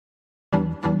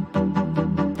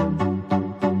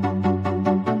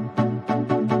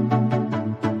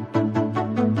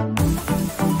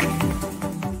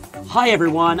Hi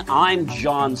everyone, I'm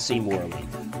John C. Morley,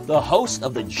 the host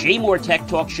of the J. Moore Tech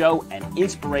Talk Show and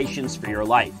Inspirations for Your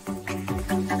Life.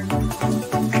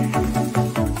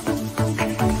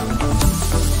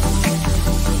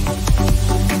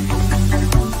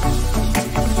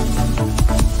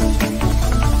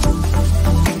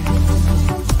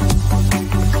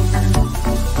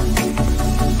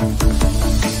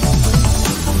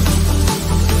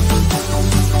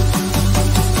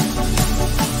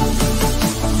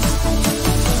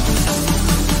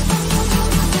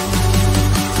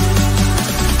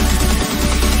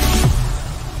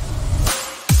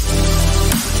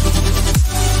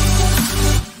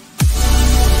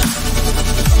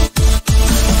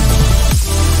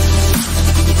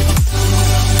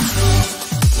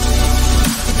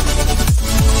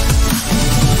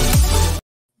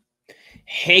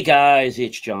 Hey guys,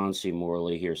 it's John C.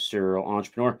 Morley here, serial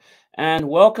entrepreneur, and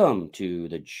welcome to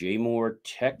the J. Moore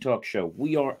Tech Talk Show.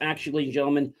 We are actually, ladies and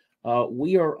gentlemen,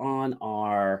 we are on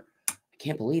our, I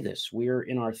can't believe this, we're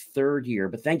in our third year,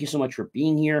 but thank you so much for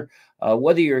being here.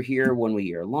 Whether you're here when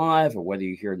we are live or whether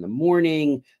you're here in the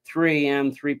morning, 3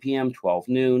 a.m., 3 p.m., 12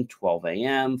 noon, 12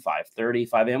 a.m., 5:30,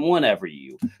 5 a.m., whenever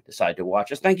you decide to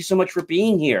watch us, thank you so much for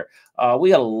being here.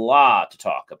 We got a lot to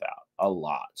talk about, a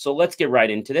lot. So let's get right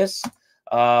into this.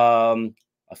 A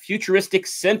futuristic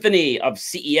symphony of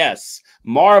CES,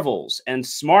 marvels, and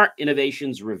smart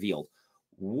innovations revealed.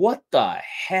 What the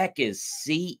heck is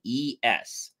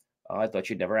CES? Oh, I thought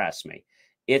you'd never ask me.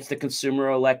 It's the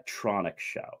Consumer Electronics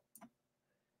Show.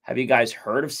 Have you guys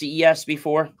heard of CES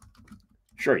before?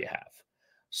 Sure you have.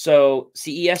 So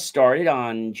CES started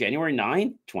on January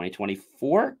 9,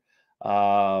 2024,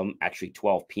 actually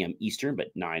 12 p.m. Eastern,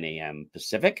 but 9 a.m.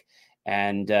 Pacific.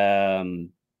 And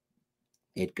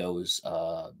it goes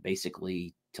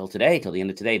basically till today, till the end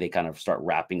of today. They kind of start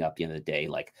wrapping up the end of the day.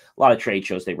 Like a lot of trade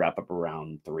shows, they wrap up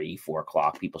around 3, 4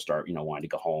 o'clock. People start, wanting to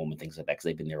go home and things like that because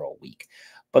they've been there all week.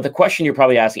 But the question you're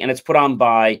probably asking, and it's put on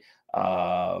by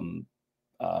CTA.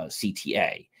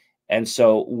 And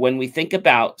so when we think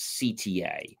about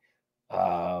CTA,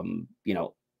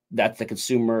 that's the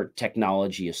Consumer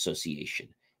Technology Association,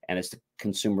 and it's the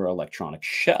Consumer Electronics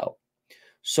Show.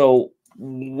 So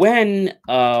when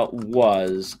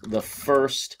was the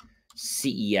first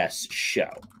CES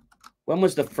show? When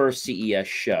was the first CES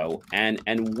show,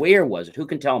 and where was it? Who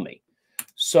can tell me?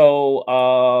 So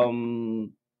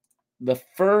the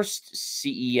first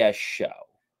CES show,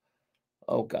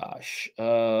 oh gosh,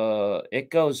 it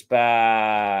goes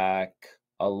back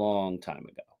a long time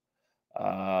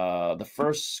ago. The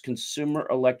first Consumer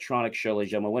Electronics Show,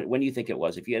 ladies and gentlemen, when do you think it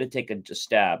was? If you had to take a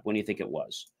stab, when do you think it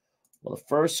was? Well, the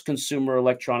first Consumer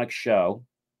Electronics Show,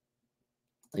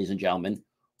 ladies and gentlemen,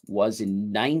 was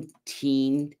in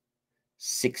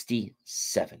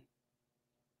 1967.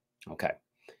 Okay.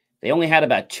 They only had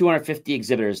about 250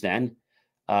 exhibitors then,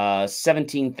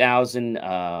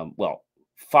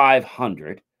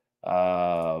 500.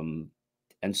 And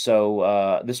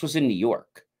so this was in New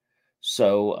York.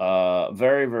 So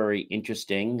very, very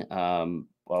interesting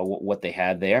what they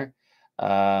had there.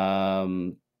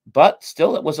 But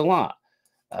still, it was a lot.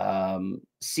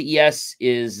 CES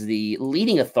is the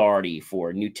leading authority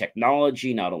for new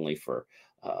technology, not only for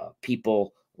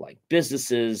people like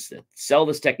businesses that sell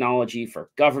this technology, for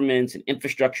governments and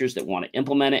infrastructures that want to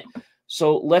implement it.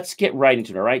 So let's get right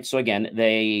into it, all right? So again,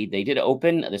 they did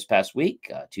open this past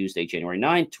week, Tuesday, January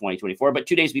 9th, 2024. But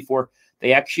 2 days before,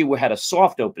 they actually had a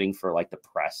soft opening for like the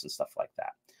press and stuff like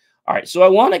that. All right, so I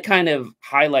want to kind of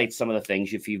highlight some of the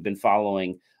things if you've been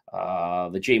following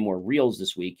the J. Moore Reels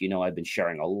this week. I've been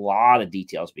sharing a lot of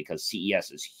details because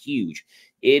CES is huge.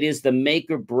 It is the make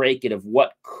or break it of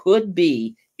what could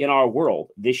be in our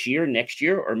world this year, next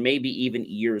year, or maybe even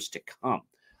years to come.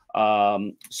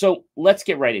 So let's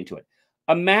get right into it.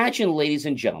 Imagine, ladies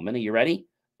and gentlemen, are you ready?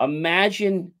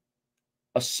 Imagine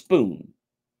a spoon,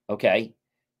 okay,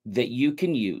 that you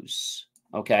can use,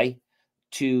 okay,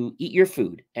 to eat your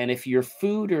food. And if your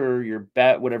food or your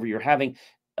whatever you're having,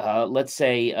 let's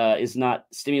say, is not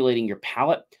stimulating your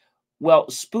palate, well,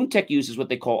 SpoonTech uses what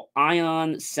they call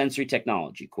ion sensory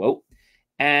technology, quote,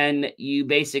 and you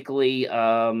basically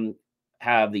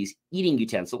have these eating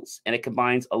utensils, and it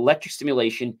combines electric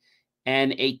stimulation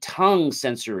and a tongue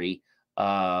sensory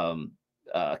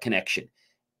connection.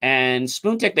 And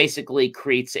SpoonTech basically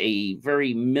creates a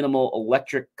very minimal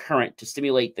electric current to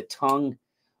stimulate the tongue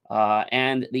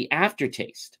and the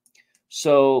aftertaste.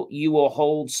 So you will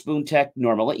hold SpoonTech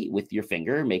normally with your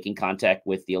finger, making contact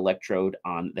with the electrode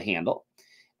on the handle,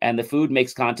 and the food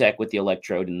makes contact with the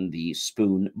electrode in the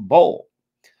spoon bowl.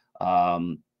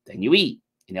 Then you eat.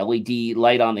 An LED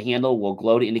light on the handle will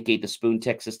glow to indicate the spoon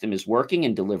tech system is working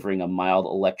and delivering a mild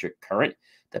electric current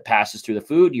that passes through the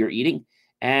food you're eating.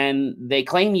 And they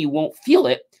claim you won't feel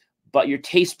it, but your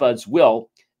taste buds will,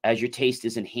 as your taste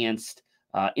is enhanced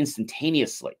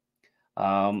instantaneously.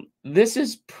 This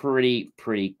is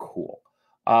pretty cool.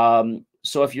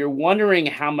 So if you're wondering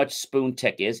how much spoon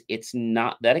tech is, it's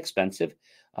not that expensive.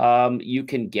 You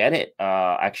can get it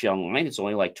actually online. It's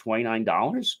only like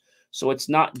 $29. So it's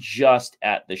not just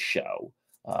at the show.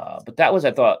 But that was,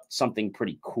 I thought, something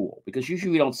pretty cool because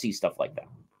usually we don't see stuff like that.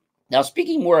 Now,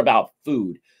 speaking more about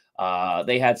food,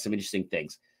 they had some interesting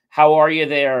things. How are you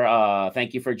there?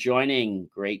 Thank you for joining.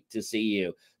 Great to see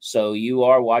you. So you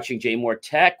are watching J More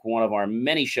Tech, one of our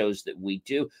many shows that we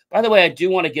do. By the way, I do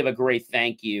want to give a great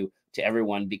thank you to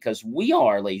everyone because we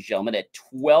are, ladies and gentlemen, at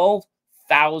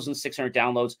 12,600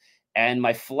 downloads. And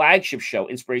my flagship show,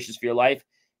 Inspirations for Your Life,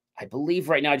 I believe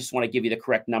right now I just want to give you the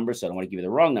correct numbers. So I don't want to give you the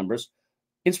wrong numbers.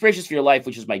 Inspirations for Your Life,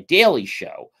 which is my daily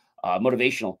show,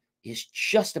 motivational, is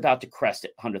just about to crest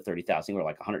at 130,000. We're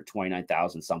like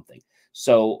 129,000 something.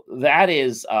 So that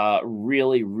is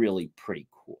really pretty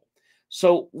cool.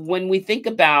 So when we think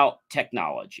about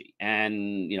technology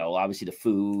and, you know, obviously the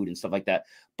food and stuff like that,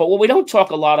 but what we don't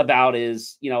talk a lot about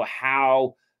is, you know,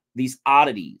 how these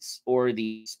oddities or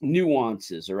these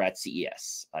nuances are at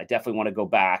CES. I definitely want to go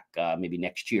back maybe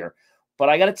next year. But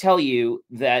I got to tell you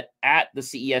that at the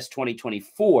CES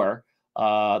 2024,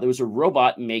 there was a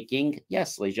robot making,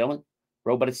 yes, ladies and gentlemen,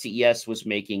 robot at CES was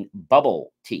making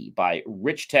bubble tea by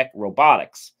Rich Tech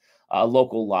Robotics, a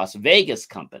local Las Vegas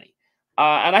company.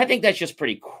 And I think that's just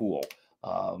pretty cool.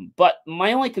 But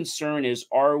my only concern is,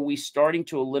 are we starting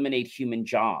to eliminate human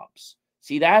jobs?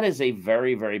 See, that is a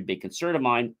very big concern of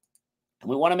mine.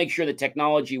 We want to make sure that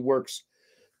technology works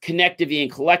connectively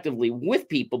and collectively with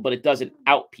people, but it doesn't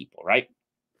out people, right?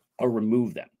 Or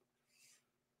remove them.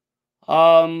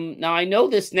 Now I know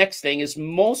this next thing is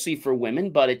mostly for women,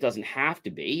 but it doesn't have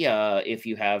to be. If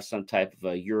you have some type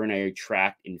of a urinary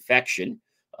tract infection,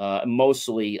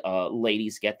 mostly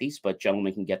ladies get these, but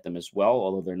gentlemen can get them as well,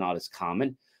 although they're not as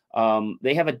common.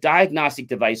 They have a diagnostic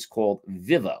device called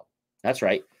Vivo. That's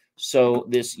right. So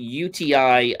this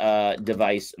UTI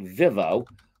device, Vivo,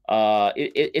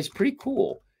 it's pretty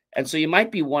cool. And so you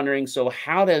might be wondering, so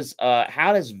how does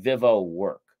Vivo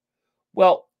work?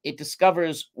 Well, it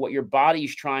discovers what your body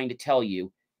is trying to tell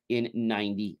you in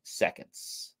 90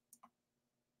 seconds.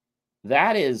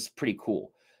 That is pretty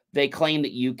cool. They claim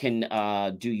that you can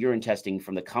do urine testing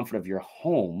from the comfort of your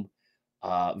home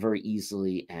very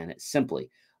easily and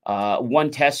simply. One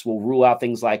test will rule out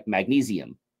things like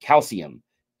magnesium, calcium,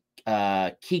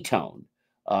 ketone.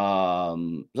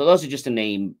 So those are just to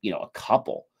name, you know, a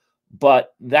couple.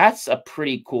 But that's a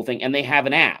pretty cool thing. And they have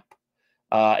an app.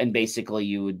 And basically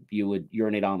you would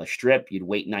urinate on the strip. You'd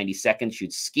wait 90 seconds.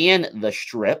 You'd scan the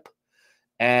strip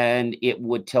and it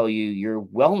would tell you your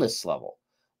wellness level.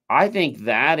 I think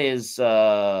that is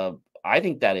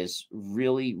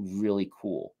really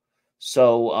cool.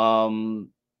 So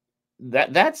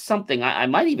that's something I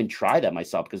might even try that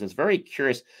myself because it's very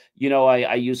curious. You know,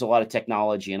 I use a lot of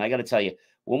technology, and I got to tell you,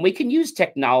 when we can use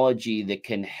technology that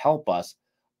can help us,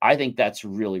 I think that's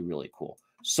really cool.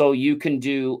 So you can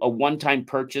do a one-time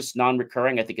purchase,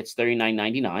 non-recurring. I think it's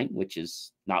 $39.99, which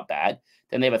is not bad.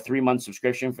 Then they have a 3-month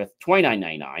subscription for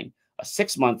 $29.99, a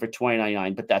 6-month for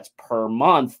 $29.99, but that's per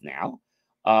month now.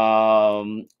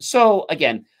 So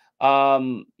again,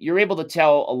 you're able to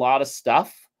tell a lot of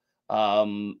stuff,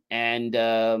 and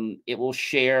it will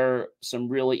share some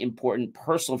really important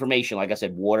personal information. Like I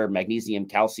said, water, magnesium,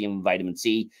 calcium, vitamin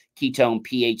C, ketone,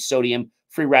 pH, sodium,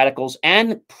 free radicals,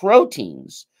 and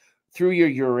proteins through your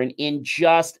urine in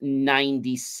just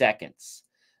 90 seconds.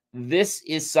 This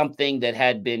is something that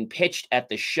had been pitched at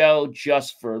the show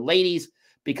just for ladies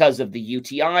because of the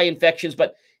UTI infections,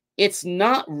 but it's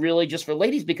not really just for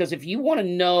ladies, because if you want to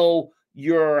know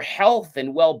your health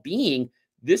and well-being,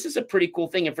 this is a pretty cool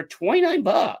thing. And for 29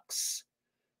 bucks,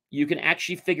 you can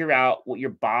actually figure out what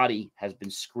your body has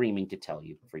been screaming to tell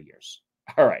you for years.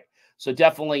 All right. So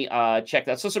definitely check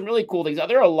that. So some really cool things.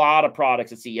 There are a lot of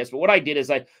products at CES, but what I did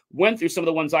is I went through some of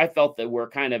the ones I felt that were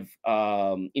kind of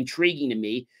intriguing to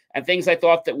me and things I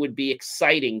thought that would be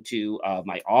exciting to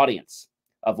my audience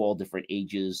of all different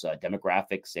ages,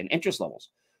 demographics, and interest levels.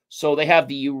 So they have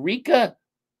the Eureka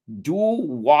Dual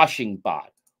Washing Bot.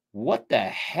 What the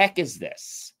heck is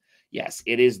this? Yes,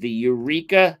 it is the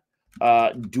Eureka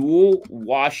dual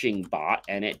washing bot,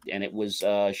 and it was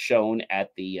shown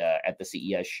at the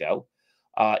CES show.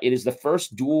 It is the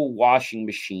first dual washing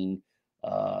machine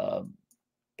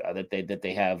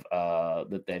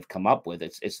that they've come up with.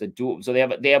 It's the dual. So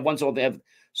they have one. So they have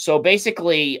so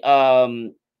basically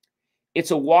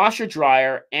it's a washer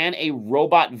dryer and a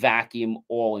robot vacuum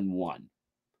all in one.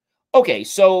 Okay,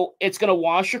 so it's going to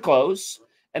wash your clothes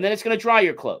and then it's going to dry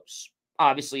your clothes.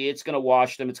 Obviously, it's going to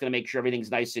wash them. It's going to make sure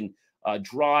everything's nice and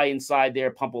dry inside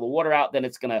there, pump all the water out. Then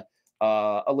it's going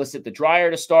to elicit the dryer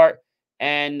to start.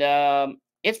 And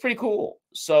it's pretty cool.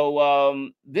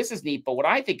 So this is neat. But what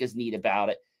I think is neat about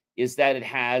it is that it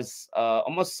has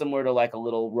almost similar to like a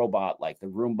little robot, like the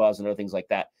Roombas and other things like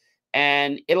that.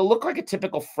 And it'll look like a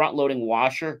typical front-loading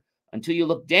washer until you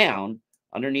look down.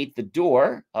 Underneath the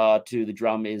door to the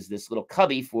drum is this little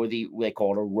cubby for they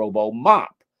call it a robo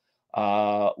mop,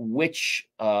 which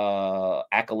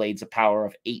accolades a power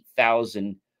of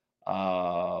 8,000,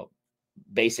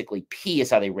 basically P is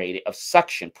how they rate it, of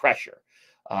suction pressure,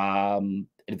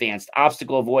 advanced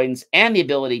obstacle avoidance, and the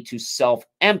ability to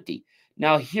self-empty.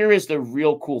 Now, here is the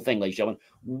real cool thing, ladies and gentlemen.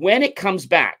 When it comes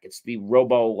back, it's the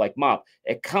robo like mop,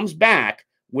 it comes back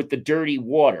with the dirty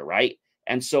water, right?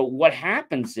 And so what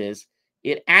happens is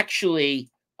it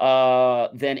actually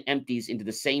then empties into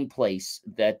the same place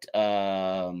that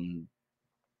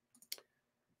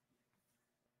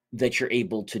that you're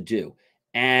able to do,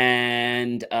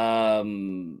 and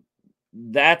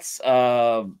that's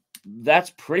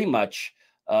pretty much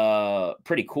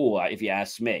pretty cool, if you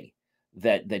ask me.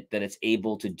 That it's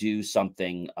able to do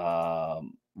something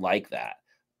like that,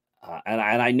 and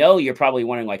I know you're probably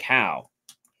wondering like how.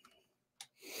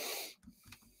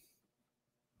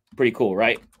 Pretty cool,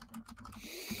 right?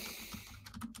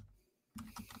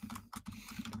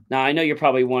 Now, I know you're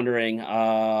probably wondering,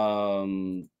 how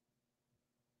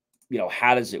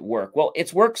does it work? Well,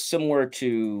 it works similar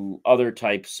to other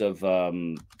types of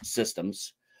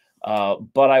systems,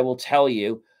 but I will tell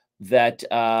you that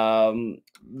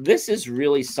this is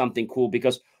really something cool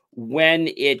because when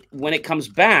it comes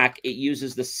back, it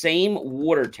uses the same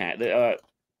water tank,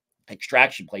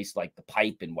 extraction place like the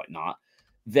pipe and whatnot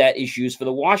that is used for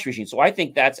the wash machine. So I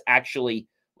think that's actually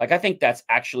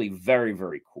very,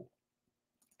 very cool.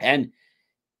 And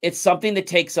it's something that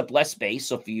takes up less space.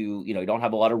 So if you don't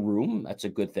have a lot of room, that's a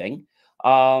good thing.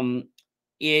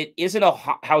 It isn't a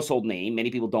household name. Many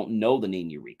people don't know the name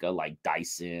Eureka, like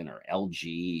Dyson or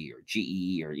LG or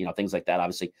GE or things like that,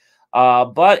 obviously.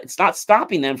 But it's not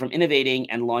stopping them from innovating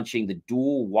and launching the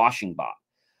dual washing bot,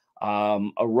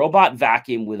 a robot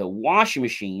vacuum with a washing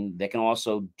machine that can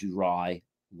also dry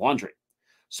laundry.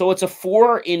 So it's a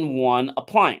 4-in-1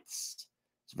 appliance.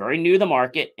 It's very new to the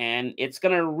market, and it's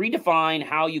going to redefine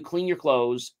how you clean your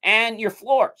clothes and your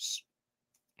floors.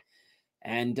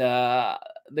 And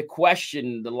the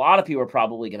question that a lot of people are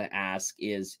probably going to ask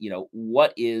is,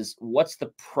 what's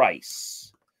the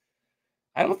price?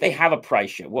 I don't know if they have a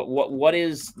price yet. What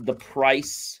is the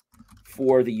price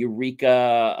for the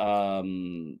Eureka?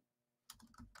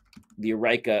 The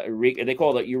Eureka, they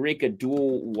call it the Eureka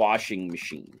dual washing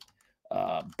machine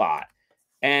bot,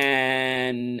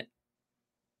 and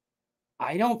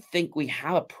I don't think we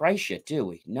have a price yet, do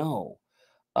we? No.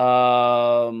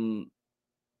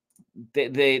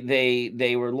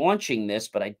 They were launching this,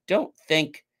 but I don't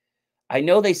think. I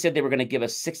know they said they were going to give a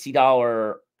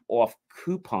 $60 off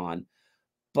coupon,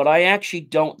 but I actually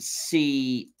don't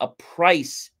see a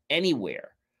price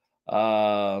anywhere.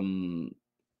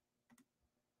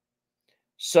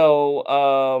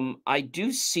 So I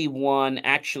do see one.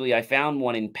 Actually, I found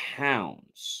one in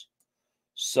pounds.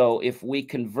 So if we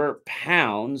convert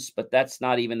pounds, but that's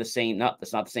not even the same. No,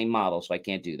 that's not the same model, so I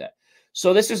can't do that.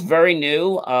 So this is very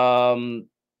new.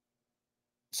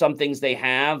 Some things they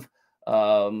have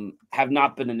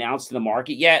not been announced in the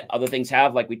market yet. Other things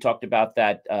have, like we talked about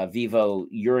that Vivo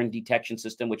urine detection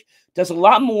system, which does a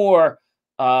lot more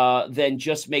than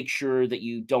just make sure that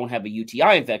you don't have a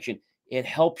UTI infection. It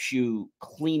helps you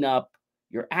clean up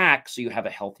your act so you have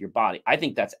a healthier body. I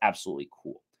think that's absolutely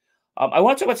cool. I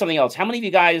want to talk about something else. How many of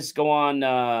you guys go on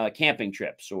camping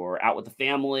trips or out with the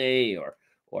family or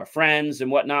friends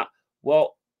and whatnot?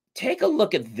 Well, take a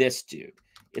look at this, dude.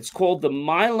 It's called the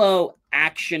Milo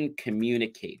Action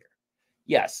Communicator.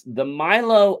 Yes, the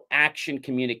Milo Action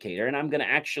Communicator. And I'm going to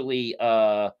actually,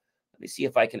 let me see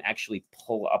if I can actually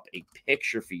pull up a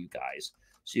picture for you guys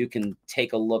so you can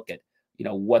take a look at,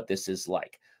 what this is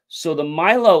like. So the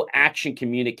Milo Action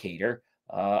Communicator,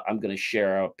 I'm going to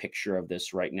share a picture of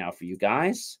this right now for you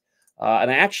guys. And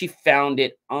I actually found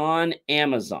it on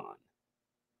Amazon.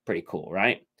 Pretty cool,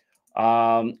 right?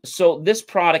 So this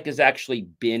product has actually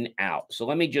been out. So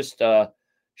let me just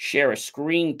share a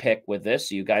screen pic with this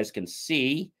so you guys can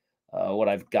see what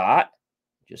I've got.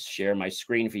 Just share my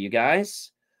screen for you guys.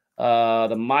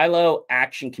 The Milo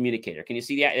Action Communicator. Can you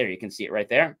see that? There, you can see it right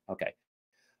there. Okay.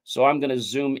 So I'm going to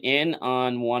zoom in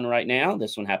on one right now.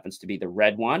 This one happens to be the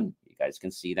red one. You guys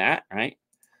can see that, right?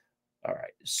 All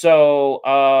right. So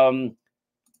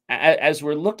as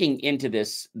we're looking into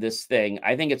this thing,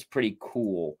 I think it's pretty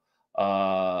cool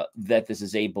that this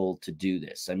is able to do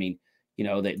this. I mean, you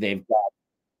know, they've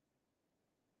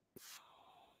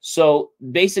so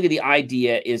basically the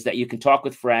idea is that you can talk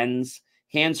with friends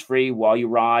hands-free while you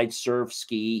ride, surf,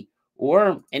 ski,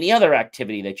 or any other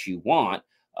activity that you want.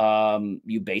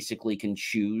 You basically can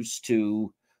choose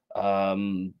to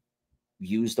um,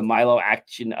 use the Milo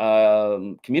Action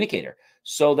communicator.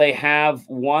 So they have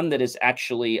one that is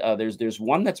actually there's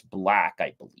one that's black,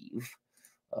 I believe.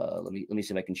 Let me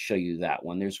see if I can show you that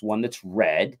one. There's one that's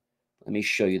red. Let me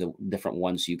show you the different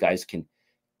ones so you guys can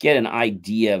get an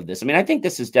idea of this. I mean, I think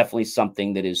this is definitely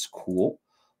something that is cool.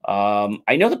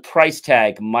 I know the price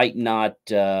tag might not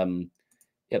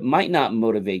it might not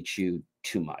motivate you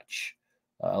too much.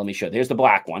 Let me show you. There's the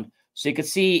black one. So you can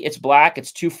see it's black.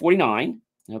 It's $249.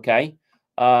 Okay.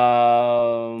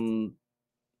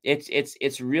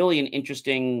 It's really an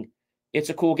interesting. It's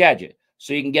a cool gadget.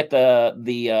 So you can get so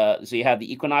you have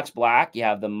the Equinox black, you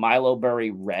have the Milo Berry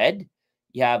red,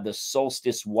 you have the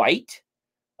Solstice white.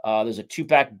 There's a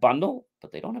 2-pack bundle,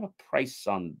 but they don't have a price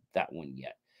on that one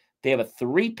yet. They have a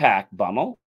 3-pack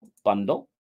bundle.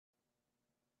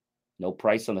 No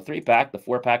price on the 3-pack, the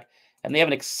 4-pack, and they have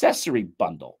an accessory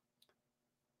bundle.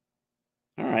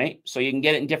 All right, so you can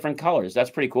get it in different colors.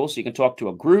 That's pretty cool. So you can talk to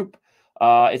a group.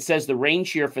 It says the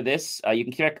range here for this, you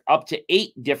can connect up to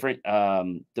 8 different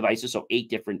devices, so 8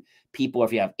 different people.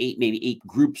 If you have maybe 8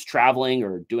 groups traveling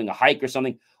or doing a hike or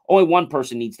something, only one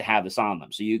person needs to have this on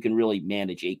them. So you can really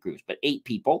manage 8 groups, but 8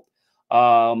 people.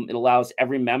 It allows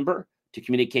every member to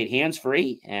communicate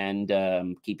hands-free and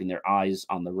keeping their eyes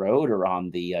on the road or on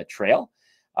the trail.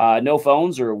 No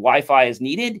phones or Wi-Fi is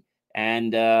needed.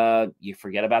 And you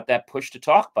forget about that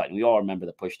push-to-talk button. We all remember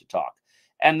the push-to-talk.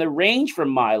 And the range for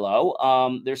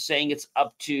Milo, they're saying it's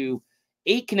up to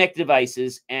 8 connected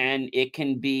devices, and it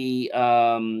can be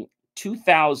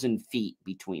 2,000 feet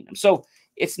between them. So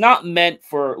it's not meant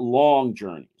for long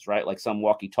journeys, right? Like some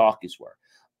walkie-talkies were.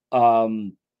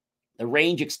 The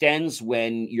range extends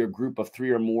when your group of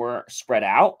 3 or more spread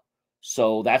out.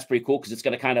 So that's pretty cool because it's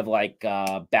going to kind of like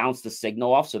bounce the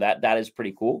signal off. So that is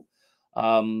pretty cool.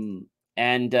 And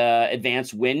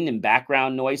advanced wind and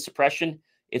background noise suppression.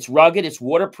 It's rugged. It's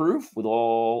waterproof with an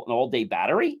all-day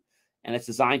battery. And it's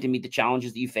designed to meet the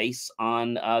challenges that you face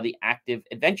on the active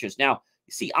adventures. Now,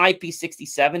 you see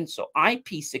IP67. So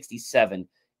IP67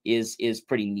 is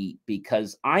pretty neat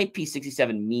because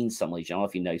IP67 means something. I don't know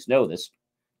if you guys know this.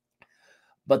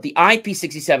 But the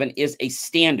IP67 is a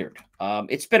standard.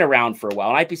 It's been around for a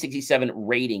while. An IP67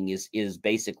 rating is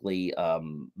basically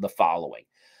the following.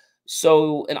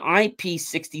 So an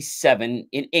IP67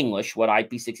 in English, what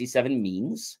IP67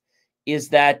 means is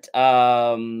that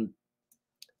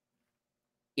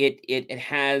it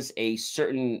has a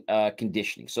certain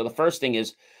conditioning. So the first thing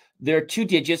is there are 2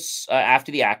 digits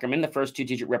after the acronym. The first 2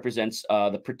 digit represents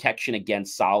the protection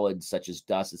against solids such as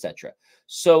dust, etc.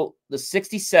 So the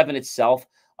 67 itself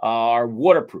are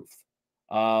waterproof,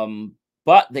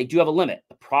 but they do have a limit.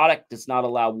 The product does not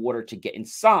allow water to get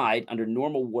inside under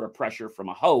normal water pressure from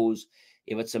a hose.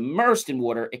 If it's immersed in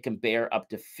water, it can bear up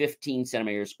to 15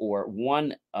 centimeters or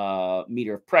 1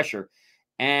 meter of pressure,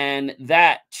 and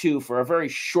that too for a very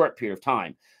short period of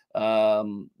time.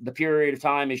 The period of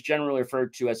time is generally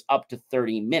referred to as up to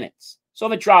 30 minutes. So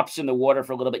if it drops in the water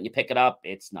for a little bit and you pick it up,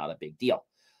 it's not a big deal.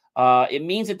 It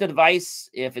means that the device,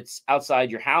 if it's outside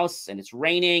your house and it's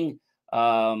raining,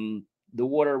 the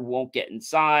water won't get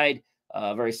inside.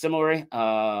 Very similar.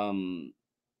 In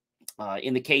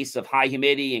the case of high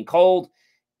humidity and cold,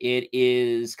 it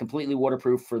is completely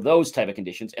waterproof for those type of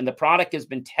conditions. And the product has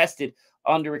been tested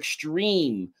under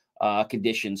extreme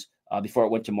conditions before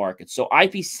it went to market. So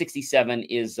IP67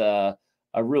 is a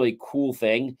really cool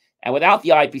thing. And without the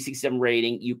IP67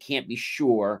 rating, you can't be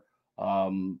sure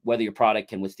whether your product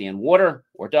can withstand water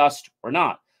or dust or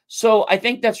not. So I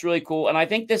think that's really cool. And I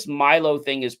think this Milo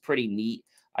thing is pretty neat.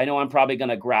 I know I'm probably going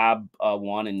to grab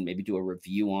one and maybe do a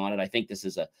review on it. I think this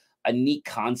is a neat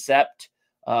concept.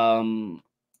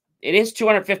 It is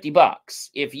 $250.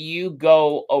 If you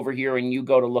go over here and you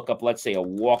go to look up, let's say, a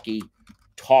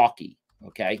walkie-talkie,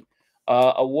 okay?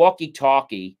 A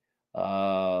walkie-talkie,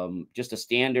 just a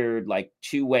standard like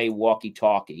 2-way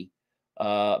walkie-talkie,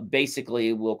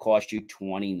 basically will cost you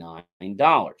 $29.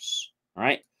 All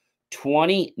right?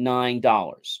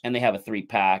 $29. And they have a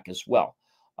 3-pack as well.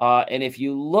 And if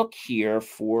you look here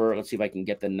for, let's see if I can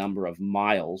get the number of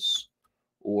miles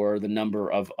or the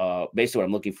number of basically what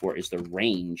I'm looking for is the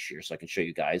range here, so I can show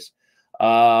you guys.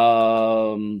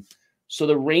 So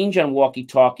the range on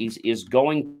walkie-talkies is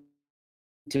going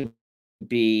to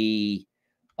be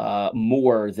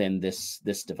more than this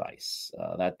device.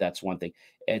 That's one thing.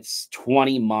 It's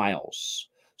 20 miles.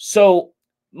 So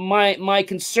my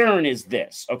concern is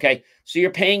this. Okay, so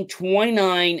you're paying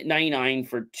 $29.99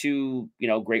 for two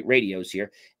great radios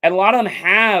here, and a lot of them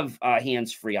have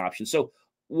hands-free options. So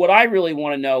what I really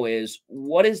want to know is,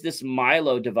 what is this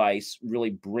Milo device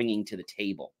really bringing to the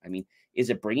table? I mean, is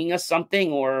it bringing us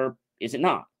something, or is it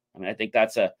not? I mean, I think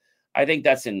that's an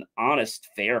honest,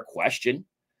 fair question.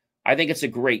 I think it's a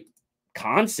great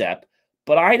concept,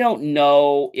 but I don't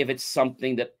know if it's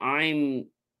something that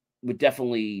would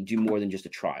definitely do more than just a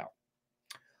trial.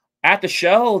 At the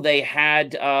show, they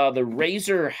had the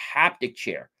Razer haptic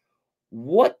chair.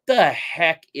 What the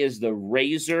heck is the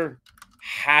Razer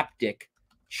haptic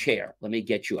chair? Let me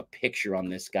get you a picture on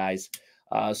this, guys,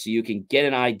 so you can get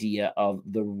an idea of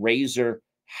the Razer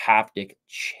haptic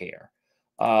chair.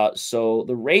 So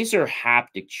the Razer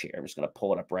haptic chair, I'm just going to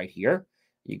pull it up right here.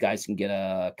 You guys can get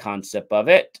a concept of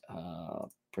it.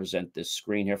 Present this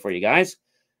screen here for you guys.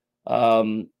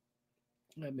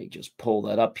 Let me just pull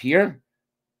that up here.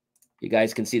 You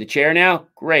guys can see the chair now.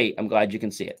 Great. I'm glad you can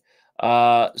see it.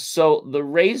 So the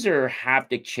Razer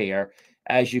haptic chair,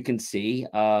 as you can see,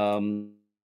 has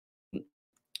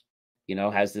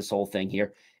this whole thing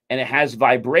here, and it has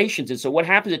vibrations. And so what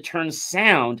happens? It turns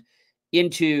sound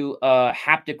into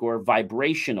haptic or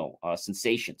vibrational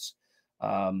sensations.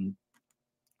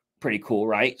 Pretty cool,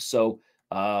 right? So,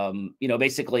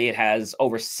 basically it has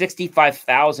over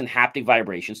 65,000 haptic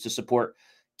vibrations to support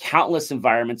countless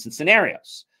environments and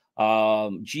scenarios.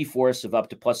 G-force of up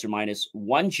to plus or minus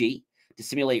 1G to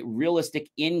simulate realistic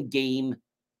in-game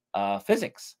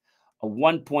physics. A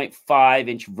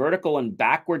 1.5-inch vertical and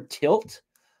backward tilt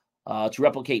to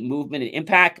replicate movement and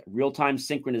impact. Real-time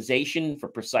synchronization for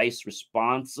precise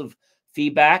responsive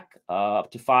feedback up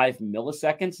to 5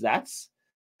 milliseconds.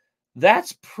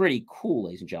 That's pretty cool,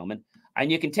 ladies and gentlemen.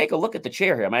 And you can take a look at the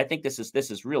chair here. I mean, I think this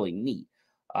is really neat.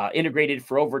 Integrated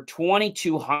for over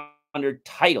 2,200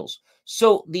 titles.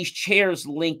 So these chairs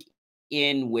link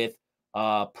in with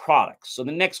products. So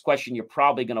the next question you're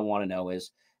probably going to want to know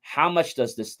is, how much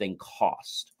does this thing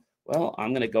cost? Well,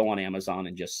 I'm going to go on Amazon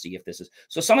and just see if this is.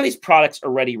 So some of these products are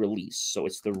already released. So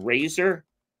it's the Razer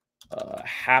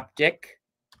haptic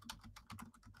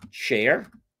chair.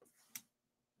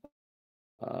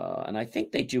 And I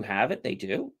think they do have it. They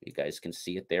do. You guys can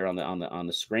see it there on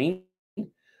the screen. The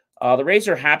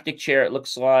Razer haptic chair, it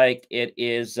looks like it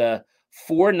is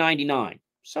 $4.99.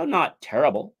 So not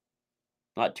terrible.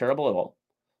 Not terrible at all.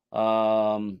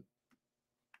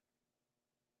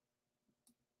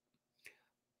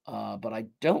 But I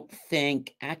don't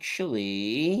think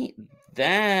actually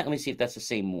that. Let me see if that's the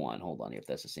same one. Hold on here, if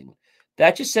that's the same one.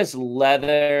 That just says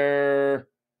leather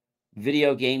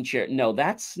video game chair. No,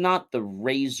 that's not the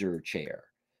Razer chair.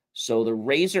 So the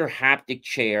Razer haptic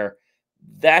chair,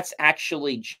 that's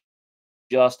actually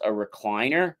just a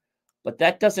recliner, but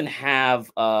that doesn't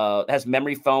have it has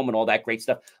memory foam and all that great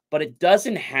stuff, but it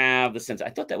doesn't have the sense.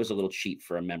 I thought that was a little cheap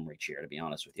for a memory chair, to be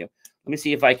honest with you. Let me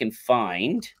see if I can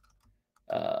find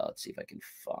let's see if I can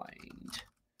find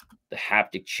the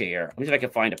haptic chair. Let me see if I can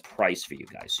find a price for you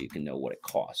guys so you can know what it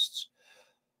costs.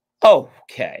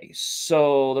 Okay,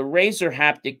 so the Razer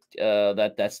haptic,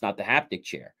 that's not the haptic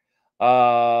chair.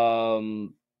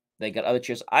 They got other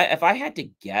chairs. If I had to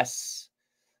guess,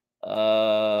 I'd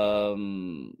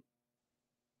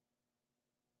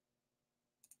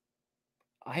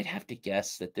have to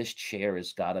guess that this chair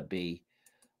has got to be.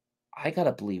 I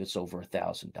gotta believe it's over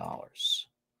 $1,000.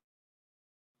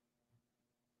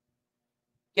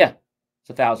 Yeah,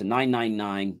 it's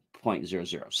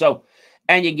 1,999.00. So,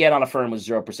 and you get on a firm with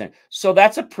 0%. So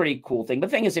that's a pretty cool thing. But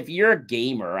the thing is, if you're a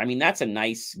gamer, I mean, that's a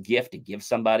nice gift to give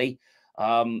somebody.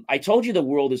 I told you the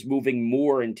world is moving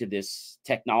more into this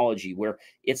technology where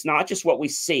it's not just what we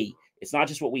see, it's not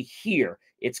just what we hear,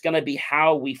 it's going to be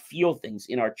how we feel things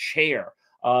in our chair.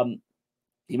 You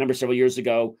remember several years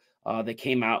ago, they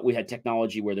came out, we had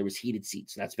technology where there was heated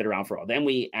seats. That's been around for a while. Then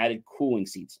we added cooling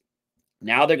seats.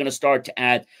 Now they're going to start to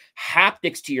add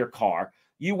haptics to your car.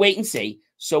 You wait and see.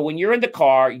 So when you're in the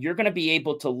car, you're going to be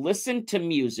able to listen to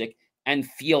music and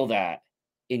feel that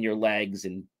in your legs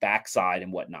and backside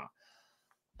and whatnot.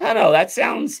 I don't know. That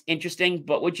sounds interesting,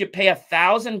 but would you pay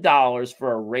 $1,000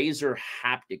 for a Razer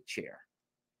haptic chair?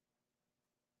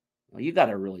 Well, you got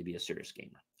to really be a serious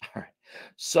gamer. All right.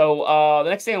 So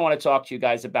the next thing I want to talk to you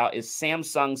guys about is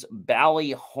Samsung's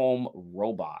Bally Home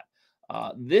Robot.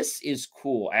 This is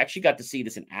cool. I actually got to see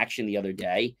this in action the other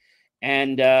day,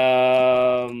 and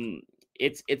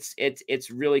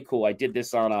it's really cool. I did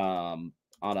this on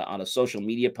a social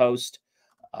media post.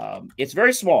 It's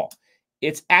very small.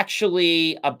 It's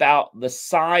actually about the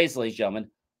size, ladies and gentlemen,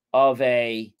 of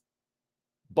a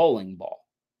bowling ball.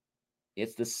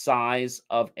 It's the size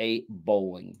of a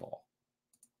bowling ball.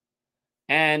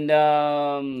 And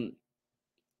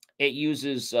it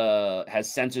uses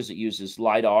has sensors. It uses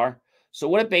LiDAR. So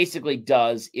what it basically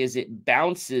does is it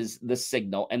bounces the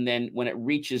signal, and then when it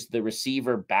reaches the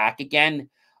receiver back again,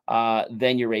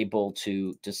 then you're able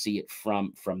to see it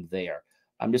from there.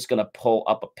 I'm just going to pull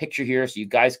up a picture here so you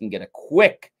guys can get a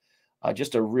quick,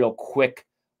 just a real quick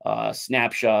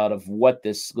snapshot of what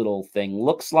this little thing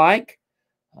looks like,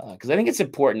 because I think it's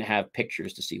important to have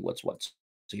pictures to see what's what.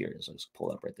 So here it is. I'll just pull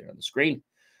it up right there on the screen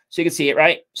so you can see it,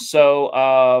 right? So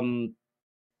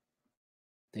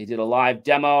they did a live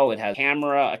demo. It has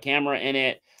a camera in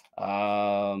it.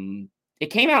 It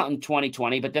came out in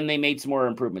 2020, but then they made some more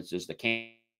improvements. There's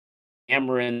the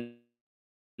camera in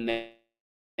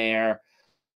there.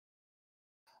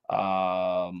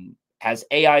 Has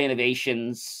AI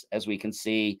innovations, as we can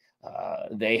see.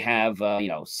 They have,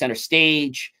 center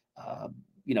stage.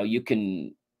 You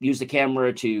can use the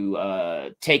camera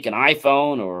to take an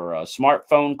iPhone or a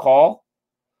smartphone call.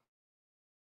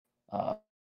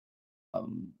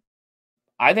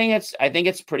 I think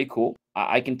it's pretty cool.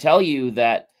 I can tell you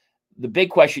that the big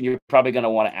question you're probably going to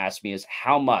want to ask me is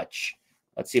how much.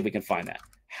 Let's see if we can find that.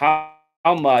 How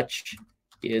much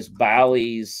is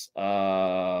Bally's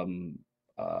robot?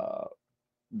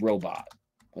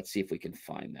 Let's see if we can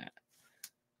find that.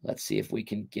 Let's see if we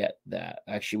can get that.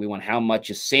 Actually, we want how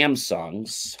much is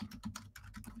Samsung's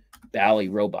Bally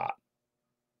robot.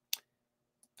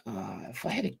 If I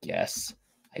had to guess,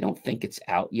 I don't think it's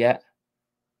out yet.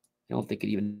 I don't think it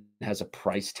even has a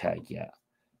price tag yet.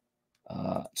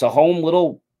 It's a home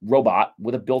little robot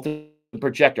with a built-in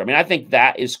projector. I mean, I think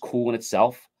that is cool in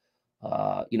itself.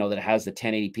 That it has the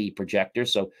 1080p projector.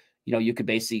 So, you could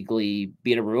basically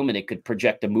be in a room and it could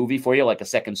project a movie for you, like a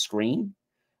second screen.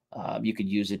 You could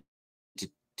use it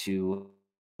to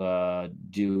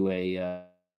do a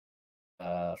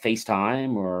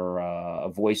FaceTime or a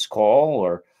voice call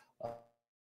or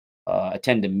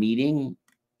attend a meeting,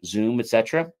 Zoom,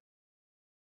 etc.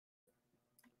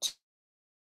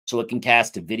 So it can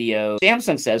cast a video.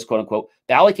 Samsung says, quote unquote,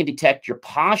 Bally can detect your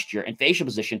posture and facial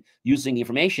position using the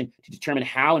information to determine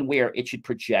how and where it should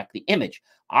project the image.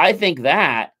 I think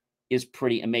that is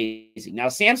pretty amazing. Now,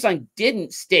 Samsung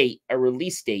didn't state a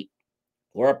release date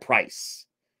or a price.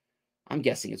 I'm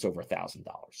guessing it's over $1,000.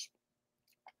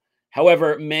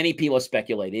 However, many people have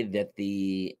speculated that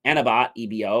the Anabot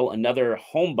EBO, another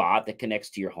home bot that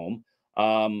connects to your home,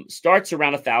 starts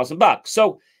around $1,000.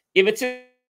 So if it's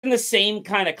in the same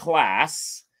kind of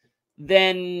class,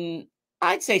 then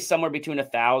I'd say somewhere between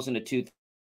 $1,000 to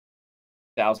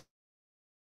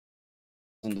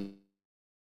 $2,000.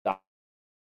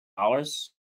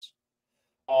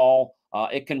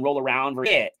 It can roll around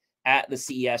at the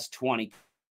CES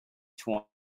 2024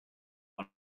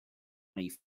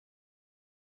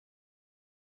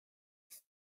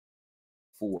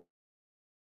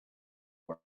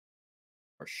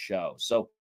 show. So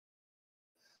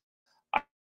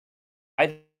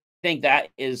I think that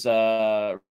is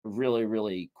a really,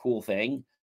 really cool thing.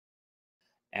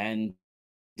 And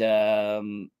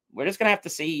we're just going to have to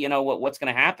see, what's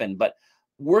going to happen. But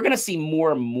we're going to see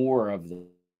more and more of the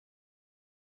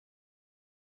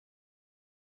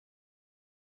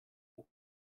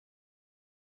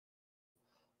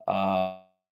that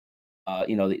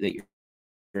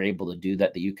you're able to do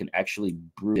that you can actually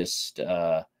brew this.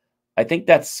 I think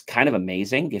that's kind of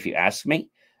amazing, if you ask me,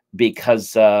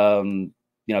 because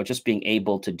just being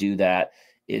able to do that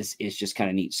is just kind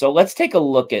of neat. So let's take a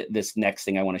look at this next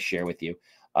thing I want to share with you.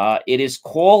 It is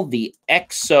called the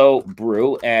XO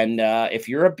Brew, and if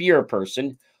you're a beer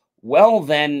person, well,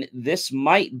 then this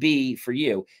might be for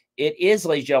you. It is,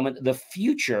 ladies and gentlemen, the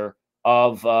future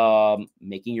of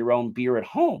making your own beer at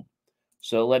home.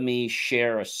 So let me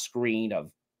share a screen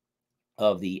of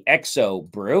the XO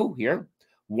Brew here.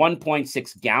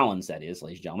 1.6 gallons, that is,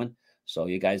 ladies and gentlemen. So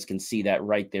you guys can see that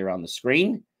right there on the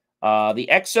screen. The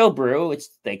XO Brew,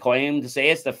 they claim to say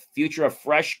it's the future of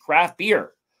fresh craft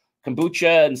beer.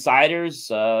 Kombucha and ciders,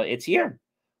 it's here.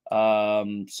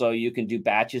 So you can do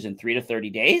batches in 3 to 30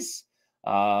 days.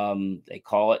 They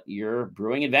call it your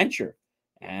brewing adventure.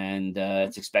 And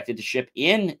it's expected to ship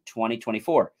in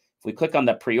 2024. If we click on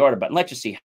the pre-order button, let's just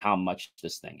see how much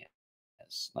this thing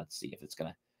is. Let's see if it's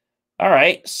going to. All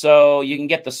right. So you can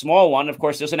get the small one. Of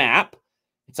course, there's an app.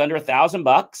 It's under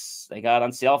 $1,000. They got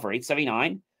on sale for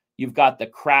 $879. You've got the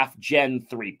Craft Gen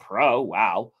 3 Pro.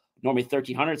 Wow. Normally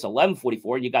 $1,300. It's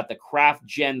 $1,144. You got the Craft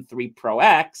Gen 3 Pro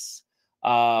X,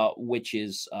 which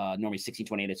is normally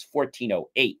 $1,628. It's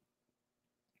 $1,408.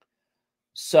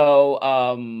 So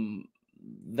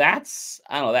that's,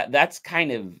 I don't know, that's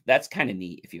kind of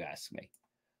neat if you ask me.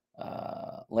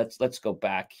 Let's go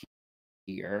back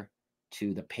here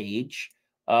to the page.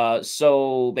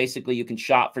 So basically you can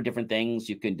shop for different things.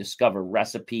 You can discover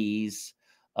recipes.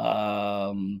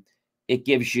 It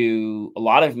gives you a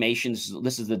lot of information.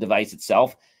 This is the device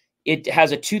itself. It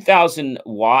has a 2,000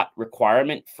 watt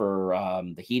requirement for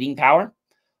the heating power.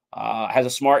 Has a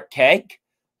smart keg.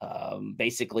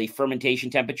 Basically, fermentation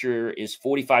temperature is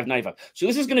 45.95. So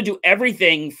this is going to do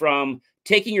everything from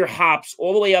taking your hops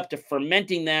all the way up to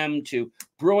fermenting them to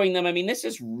brewing them. I mean, this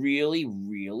is really,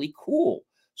 really cool.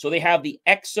 So they have the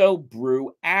Exo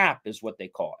Brew app is what they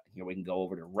call it. Here we can go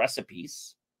over to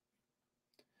recipes.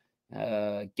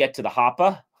 Get to the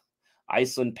Hoppa,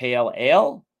 Iceland Pale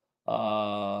Ale,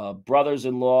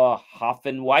 brothers-in-law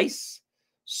Hoffenweiss.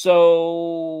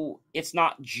 So it's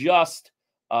not just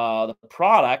the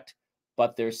product,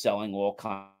 but they're selling all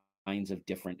kinds of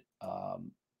different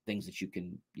things that you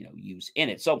can, use in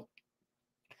it. So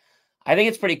I think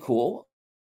it's pretty cool.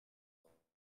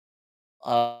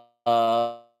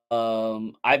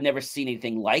 I've never seen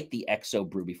anything like the Exo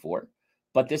Brew before,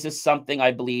 but this is something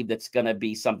I believe that's going to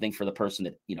be something for the person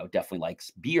that, definitely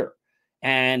likes beer.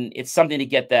 And it's something to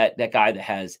get that guy that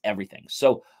has everything.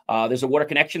 So there's a water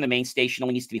connection. The main station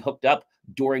only needs to be hooked up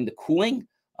during the cooling,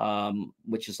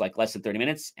 which is like less than 30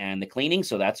 minutes, and the cleaning.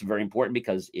 So that's very important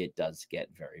because it does get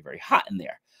very, very hot in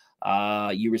there.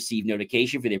 You receive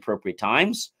notification for the appropriate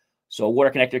times. So a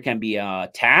water connector can be a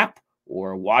tap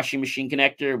or a washing machine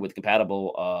connector with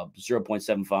compatible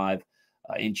 0.75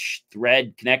 inch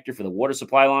thread connector for the water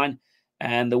supply line.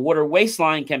 And the water waste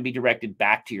line can be directed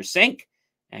back to your sink.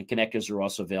 And connectors are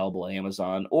also available at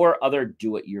Amazon or other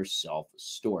do-it-yourself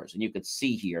stores. And you can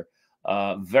see here,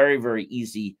 very, very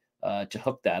easy to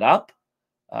hook that up.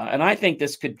 And I think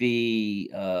this could be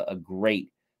a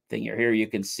great thing here. Here you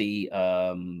can see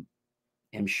him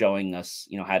showing us,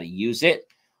 how to use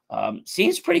it.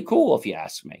 Seems pretty cool if you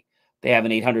ask me. They have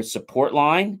an 800 support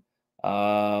line.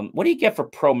 What do you get for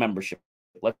pro membership?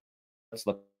 Let's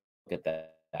look at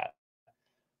that.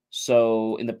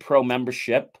 So in the pro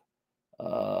membership,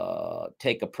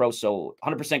 take a pro. So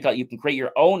 100% cut. You can create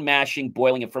your own mashing,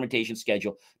 boiling, and fermentation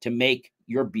schedule to make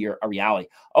your beer a reality.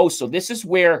 Oh, so this is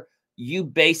where you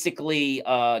basically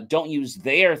don't use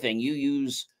their thing. You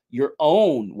use your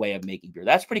own way of making beer.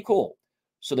 That's pretty cool.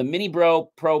 So the Mini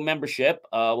Bro Pro membership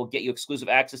will get you exclusive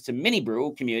access to Mini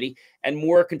Brew community and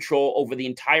more control over the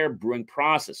entire brewing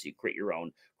process. You create your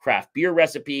own craft beer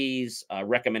recipes,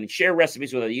 recommend and share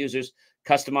recipes with other users,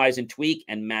 customize and tweak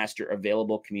and master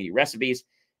available community recipes.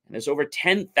 And there's over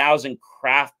 10,000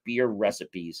 craft beer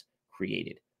recipes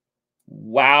created.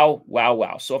 Wow, wow,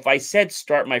 wow. So if I said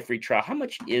start my free trial, how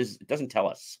much is, it doesn't tell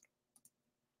us.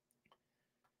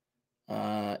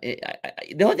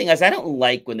 The only thing is I don't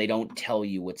like when they don't tell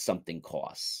you what something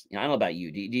costs. I don't know about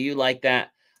you. Do you like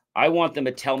that? I want them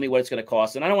to tell me what it's going to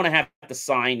cost, and I don't want to have to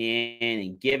sign in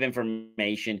and give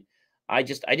information. I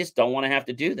just don't want to have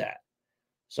to do that.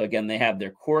 So again, they have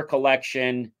their core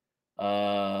collection.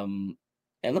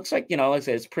 It looks like, like I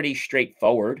said, it's pretty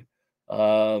straightforward.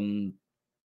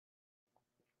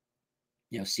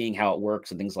 Seeing how it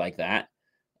works and things like that.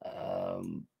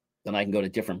 Then I can go to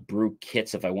different brew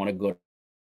kits if I want to go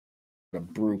to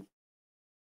brew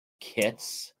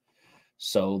kits.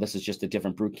 So this is just the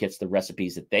different brew kits, the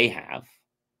recipes that they have.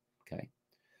 Okay.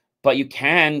 But you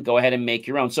can go ahead and make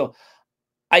your own. So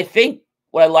I think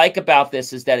what I like about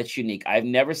this is that it's unique. I've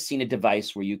never seen a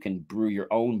device where you can brew your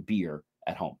own beer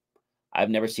at home. I've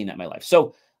never seen that in my life.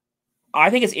 So I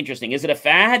think it's interesting. Is it a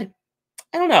fad?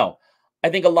 I don't know. I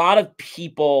think a lot of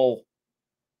people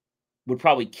would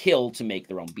probably kill to make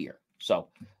their own beer. So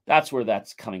that's where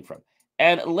that's coming from.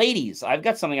 And ladies, I've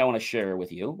got something I want to share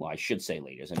with you. Well, I should say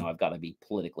ladies. I know I've got to be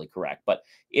politically correct, but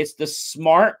it's the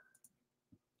smart,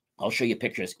 I'll show you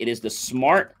pictures. It is the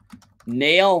smart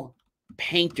nail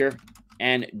painter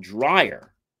and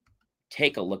dryer.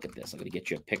 Take a look at this. I'm going to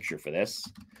get you a picture for this.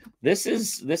 This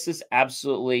is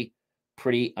absolutely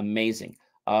pretty amazing.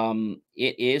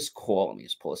 It is called, let me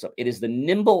just pull this up. It is the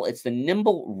Nimble, it's the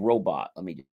Nimble robot. Let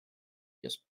me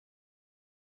just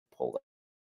pull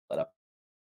that up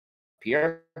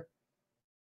here.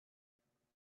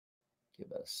 Give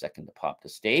it a second to pop the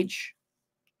stage.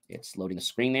 It's loading the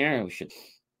screen there. We should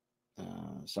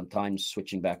sometimes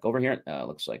switching back over here.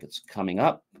 Looks like it's coming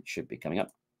up. It should be coming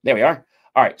up. There we are.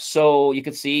 All right, so you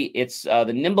can see it's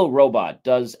the Nimble robot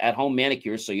does at-home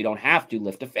manicures, so you don't have to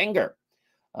lift a finger.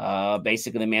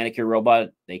 Basically, the manicure robot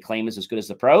they claim is as good as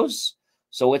the pros.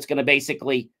 So it's going to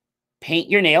basically paint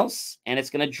your nails and it's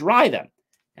going to dry them.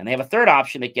 And they have a third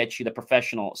option that gets you the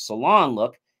professional salon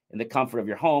look in the comfort of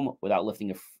your home without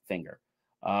lifting a finger.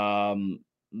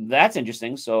 That's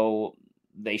interesting. So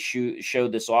they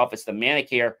showed this off. It's the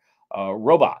manicure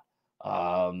robot.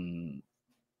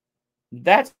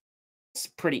 That's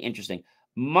pretty interesting.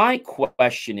 My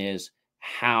question is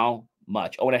how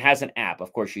much? Oh, and it has an app.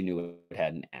 Of course, you knew it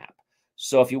had an app.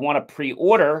 So if you want to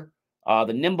pre-order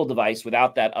the Nimble device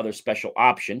without that other special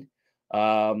option,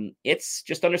 it's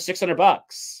just under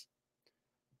 $600.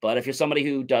 But if you're somebody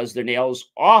who does their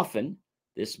nails often,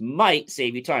 this might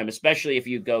save you time, especially if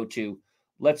you go to,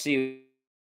 let's see,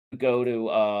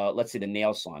 let's say the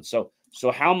nail salon. So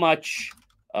how much?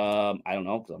 I don't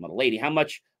know because I'm not a lady. How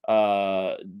much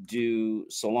do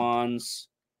salons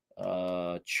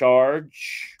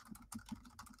charge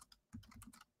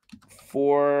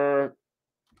for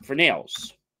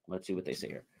nails? Let's see what they say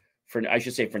here. I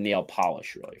should say for nail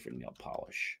polish, really, for nail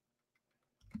polish.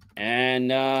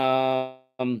 And I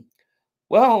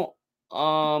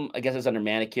guess it's under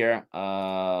manicure,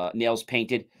 nails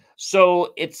painted.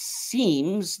 So it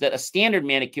seems that a standard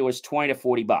manicure is $20 to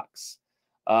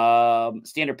 $40.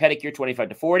 Standard pedicure, $25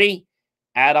 to $40.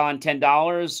 Add-on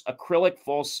 $10. Acrylic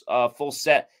full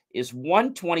set is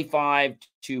 $125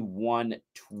 to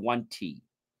 $120.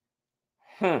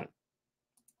 Huh.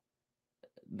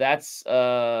 That's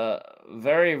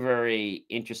very, very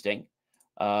interesting.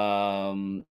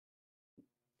 And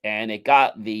it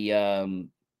got the an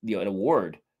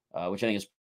award, which I think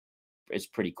is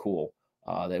pretty cool.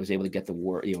 That it was able to get the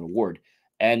award,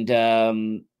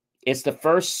 and it's the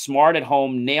first smart at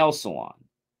home nail salon.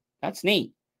 That's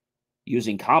neat.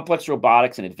 Using complex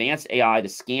robotics and advanced AI to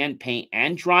scan, paint,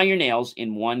 and dry your nails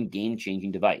in one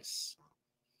game-changing device.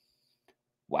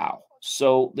 Wow.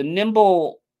 So the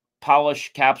Nimble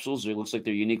polish capsules, it looks like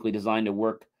they're uniquely designed to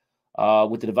work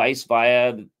with the device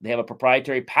they have a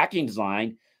proprietary packaging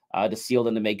design to seal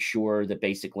them to make sure that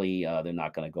basically they're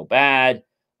not going to go bad.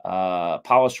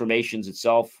 Polish formations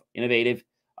itself, innovative.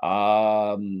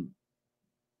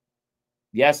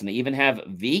 Yes, and they even have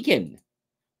vegan.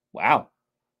 Wow.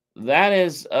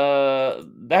 That's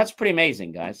pretty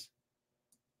amazing, guys.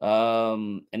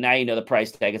 And now you know the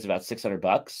price tag is about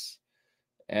 $600.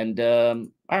 And all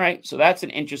right, so that's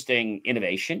an interesting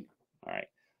innovation. All right.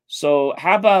 So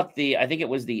how about I think it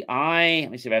was the let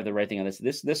me see if I have the right thing on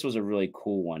this. This was a really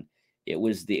cool one.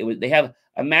 They have,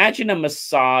 imagine a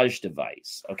massage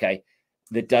device, okay,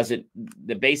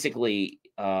 that basically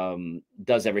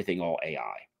does everything all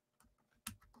AI.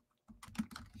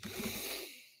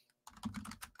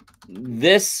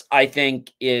 This, I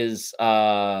think, is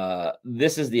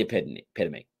this is the epitome.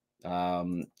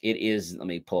 It is, let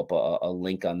me pull up a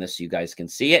link on this so you guys can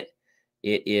see it.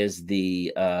 It is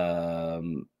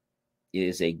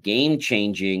a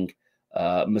game-changing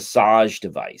massage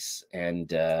device.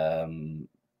 And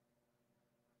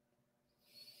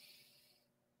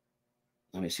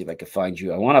let me see if I can find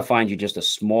you. I want to find you just a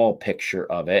small picture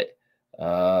of it.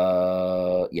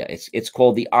 Yeah, it's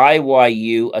called the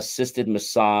IYU assisted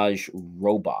massage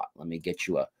robot. Let me get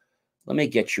you a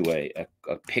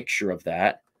picture of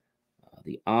that.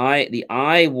 The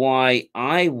IYU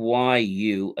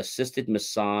assisted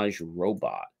massage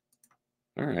robot.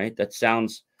 All right, it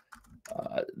sounds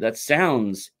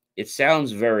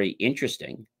very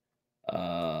interesting.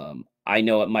 I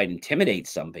know it might intimidate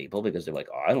some people because they're like,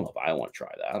 oh, I don't know if I want to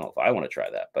try that. I don't know if I want to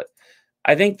try that. But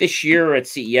I think this year at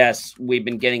CES, we've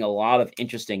been getting a lot of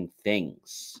interesting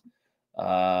things.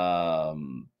 What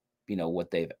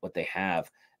they have.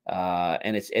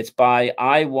 And it's by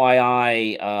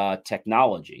IYI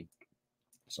Technology.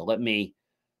 So let me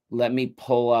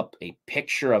pull up a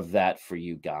picture of that for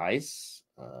you guys.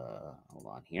 Hold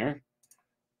on here.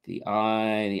 The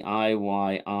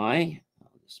IYI. I'll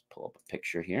just pull up a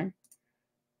picture here.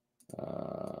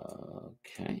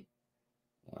 Okay.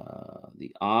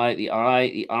 The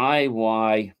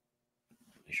IY.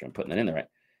 Make sure I'm putting that in there right.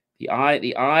 The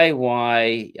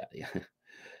IY. Yeah.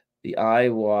 The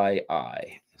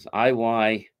IYI. It's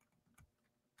IY.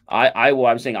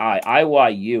 I'm saying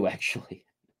IYU actually.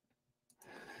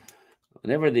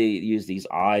 Whenever they use these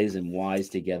I's and Y's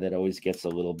together, it always gets a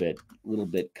little bit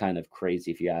kind of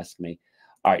crazy, if you ask me.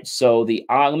 All right, so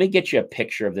let me get you a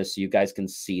picture of this so you guys can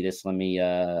see this. Let me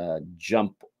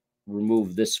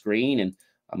remove this screen, and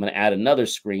I'm going to add another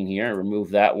screen here.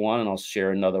 Remove that one, and I'll share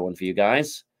another one for you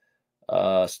guys.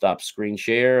 Stop screen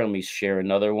share. Let me share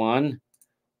another one.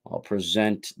 I'll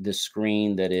present the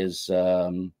screen that is,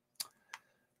 let's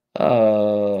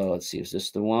see, is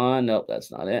this the one? Nope,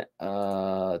 that's not it.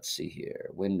 Let's see here.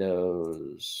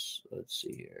 Windows. Let's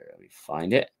see here. Let me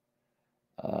find it.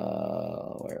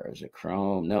 Where is it?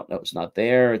 Chrome. Nope, nope, it's not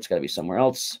there. It's got to be somewhere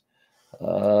else.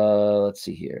 Let's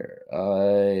see here.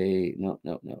 No.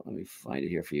 Let me find it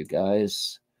here for you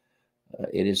guys.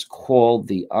 It is called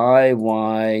the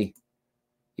IY.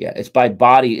 Yeah, it's by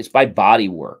Body. It's by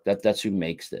Bodywork. That's who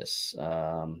makes this.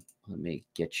 Let me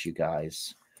get you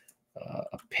guys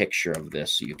a picture of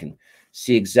this so you can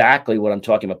see exactly what I'm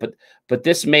talking about. But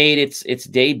this made its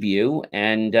debut,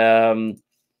 and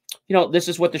you know, this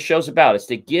is what the show's about. It's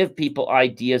to give people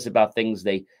ideas about things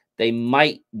they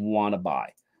might want to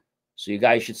buy. So you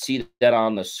guys should see that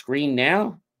on the screen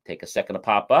now. Take a second to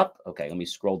pop up. Okay, let me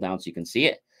scroll down so you can see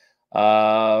it.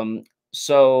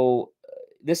 So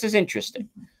this is interesting.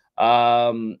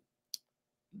 They're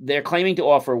claiming to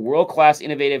offer world-class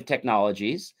innovative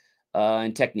technologies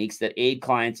and techniques that aid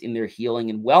clients in their healing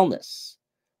and wellness.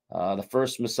 The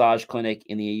first massage clinic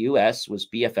in the U.S. was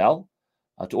BFL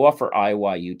to offer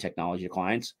IYU technology to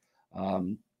clients.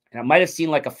 And it might have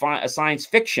seemed like a science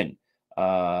fiction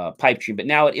pipe dream, but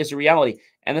now it is a reality.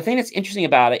 And the thing that's interesting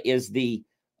about it is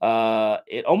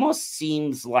it almost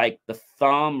seems like the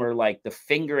thumb or like the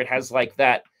finger, it has like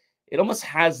that, it almost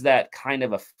has that kind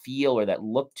of a feel or that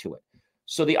look to it.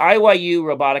 So the IYU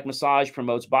robotic massage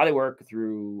promotes body work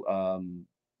through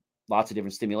lots of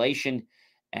different stimulation.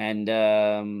 And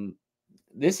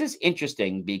this is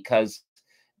interesting because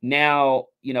now,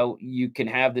 you know, you can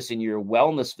have this in your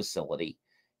wellness facility,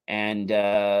 and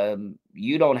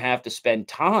you don't have to spend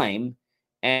time,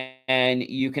 and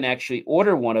you can actually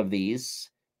order one of these,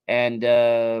 and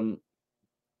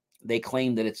they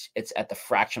claim that it's at the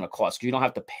fraction of cost. You don't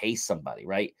have to pay somebody,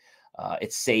 right?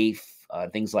 It's safe,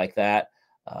 things like that.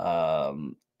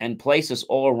 And places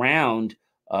all around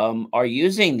are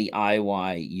using the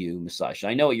IYU massage.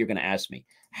 I know what you're going to ask me.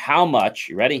 How much?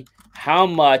 You ready? How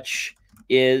much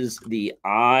is the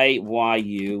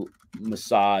IYU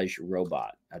massage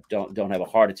robot? Don't have a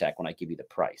heart attack when I give you the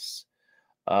price.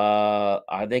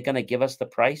 Are they going to give us the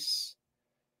price?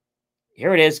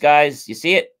 Here it is, guys. You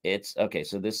see it? It's okay.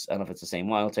 So this, I don't know if it's the same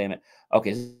one. I'll tell you.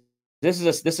 Okay, this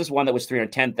is one that was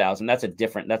 310,000. That's a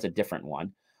different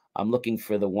one. I'm looking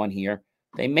for the one here.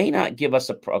 They may not give us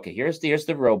a. Okay, here's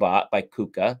the robot by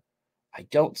Kuka. I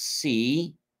don't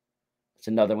see. It's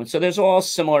another one. So there's all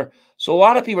similar. So a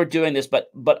lot of people are doing this,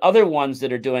 but other ones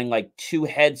that are doing like two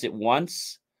heads at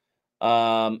once.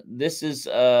 This is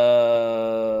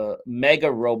a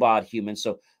mega robot human.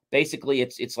 So basically,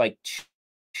 it's like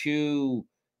two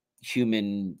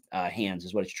human hands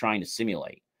is what it's trying to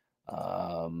simulate.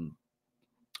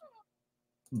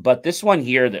 But this one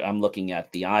here that I'm looking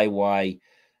at, the IY,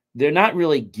 they're not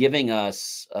really giving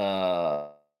us,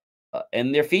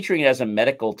 and they're featuring it as a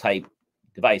medical type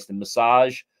device, the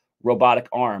massage robotic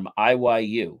arm,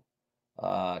 IYU,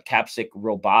 Capsic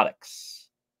Robotics.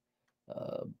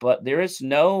 But there is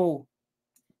no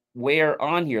where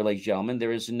on here, ladies and gentlemen,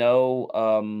 there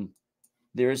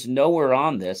is nowhere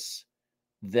on this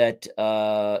that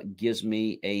gives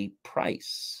me a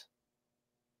price.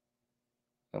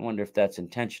 I wonder if that's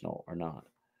intentional or not.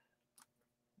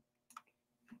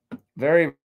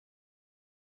 Very,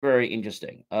 very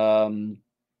interesting.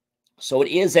 So it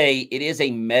is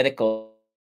a medical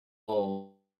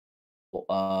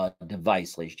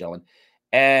device, ladies and gentlemen.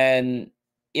 And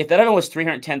if that other was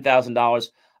 $310,000,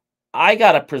 I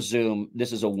gotta presume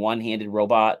this is a one-handed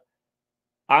robot.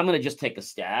 I'm gonna just take a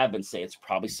stab and say it's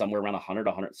probably somewhere around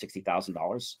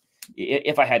 $160,000.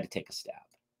 If I had to take a stab,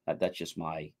 that's just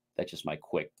my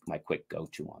quick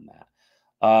go-to on that.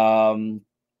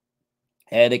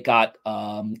 And it got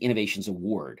Innovations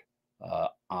Award.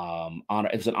 Honor.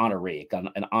 It was an honoree. It got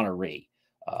an honoree.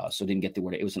 So didn't get the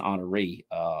award. It was an honoree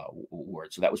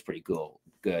award. So that was pretty cool.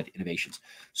 Good innovations.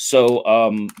 So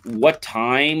what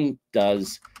time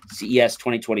does CES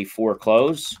 2024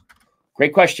 close?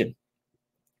 Great question.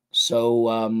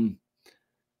 So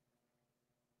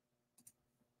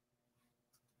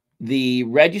the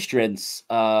registrants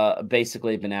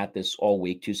basically have been at this all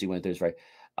week, Tuesday, Wednesday, Thursday, Friday.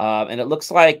 And it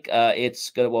looks like it's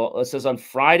going to, well, it says on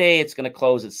Friday, it's going to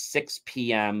close at 6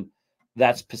 p.m.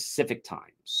 That's Pacific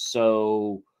time.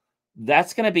 So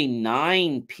that's going to be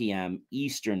 9 p.m.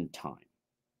 Eastern time.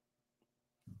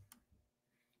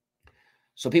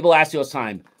 So people ask you all the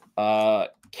time,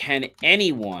 can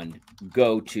anyone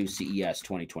go to CES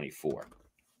 2024?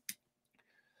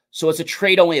 So it's a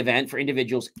trade-only event for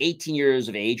individuals 18 years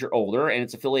of age or older, and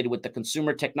it's affiliated with the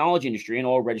consumer technology industry, and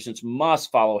all registrants must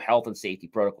follow health and safety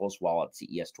protocols while at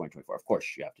CES 2024. Of course,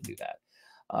 you have to do that.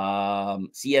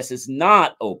 CES is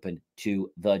not open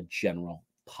to the general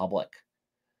public.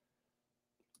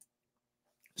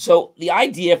 So the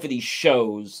idea for these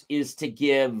shows is to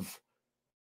give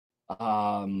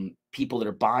people that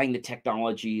are buying the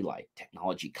technology, like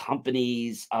technology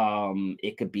companies,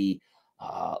 it could be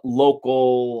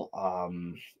local,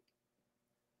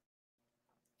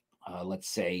 let's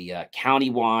say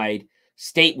countywide,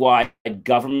 statewide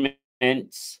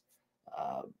governments,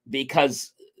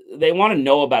 because they want to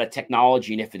know about a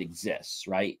technology and if it exists,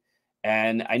 right?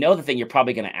 And I know the thing you're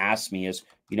probably going to ask me is,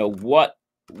 what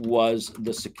was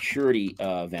the security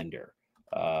vendor?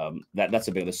 That's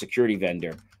a bit of the security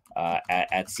vendor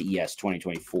at CES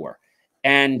 2024.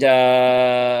 And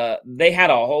they had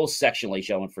a whole section, ladies and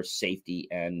gentlemen, for safety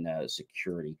and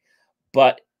security.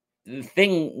 But the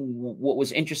thing, what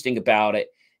was interesting about it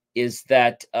is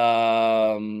that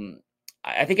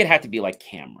I think it had to be like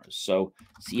cameras. So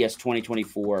CES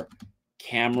 2024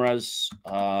 cameras,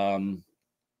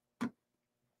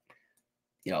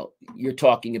 you're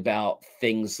talking about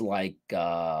things like,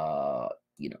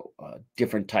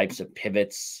 different types of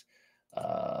pivots.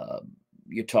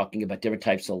 You're talking about different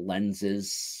types of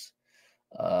lenses.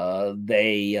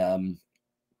 They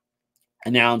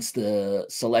announced the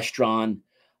Celestron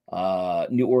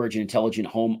New Origin Intelligent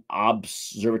Home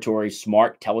Observatory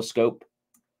Smart Telescope,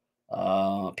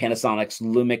 Panasonic's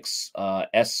Lumix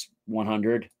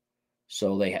S100.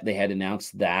 So they had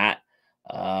announced that.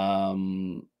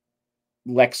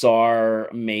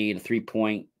 Lexar made a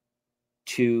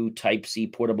 3.2 Type-C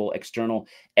portable external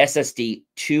SSD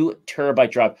 2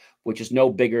 TB drive, which is no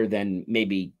bigger than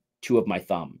maybe two of my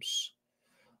thumbs.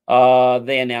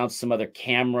 They announced some other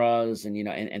cameras and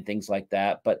and things like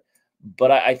that. But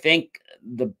I think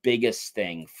the biggest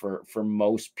thing for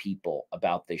most people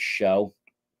about this show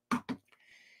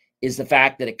is the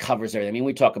fact that it covers everything. I mean,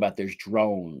 we talk about there's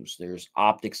drones, there's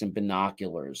optics and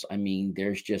binoculars. I mean,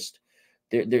 there's just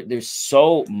there's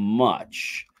so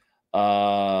much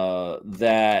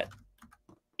that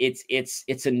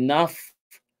it's enough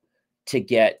to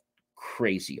get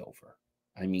crazy over.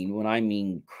 I mean, when I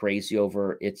mean crazy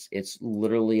over, it's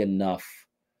literally enough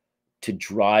to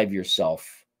drive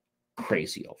yourself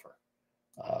crazy over.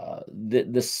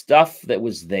 The stuff that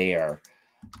was there.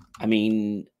 I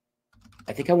mean,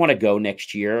 I think I want to go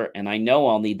next year, and I know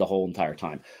I'll need the whole entire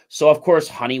time. So of course,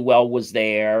 Honeywell was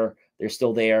there; they're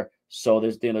still there. So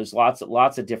there's lots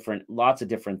of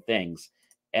different things,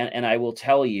 and I will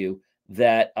tell you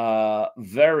that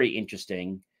very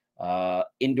interesting.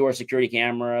 Indoor security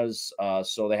cameras.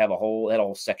 So they have a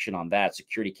whole section on that,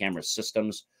 security camera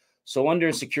systems. So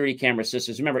under security camera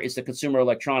systems, remember, it's the Consumer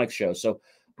Electronics Show. So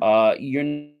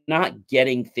you're not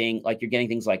getting you're getting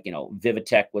things like,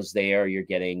 Vivatech was there. You're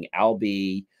getting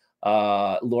Albi,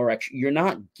 Lorex. You're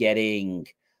not getting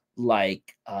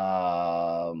like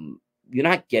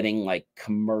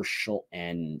commercial,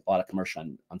 and a lot of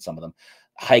commercial on some of them.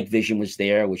 Hike Vision was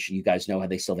there, which you guys know how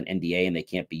they still have an NDA and they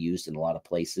can't be used in a lot of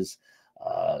places.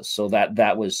 So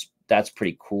that's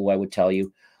pretty cool, I would tell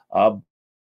you. But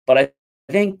I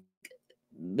think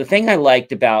the thing I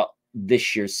liked about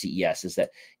this year's CES is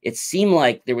that it seemed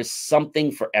like there was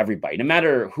something for everybody, no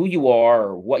matter who you are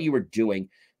or what you were doing.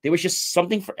 There was just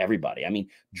something for everybody. I mean,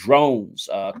 drones,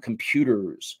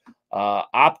 computers,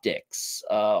 optics,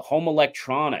 home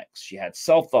electronics. You had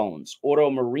cell phones, auto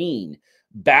marine,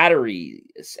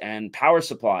 batteries and power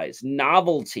supplies,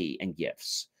 novelty and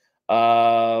gifts.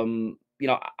 I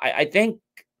think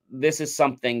this is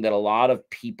something that a lot of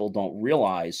people don't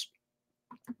realize,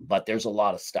 but there's a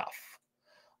lot of stuff.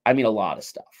 I mean, a lot of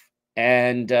stuff.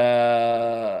 And,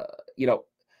 to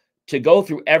go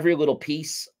through every little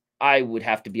piece, I would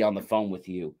have to be on the phone with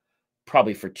you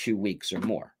probably for 2 weeks or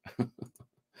more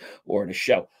or in a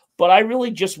show. But I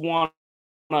really just want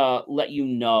to let you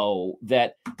know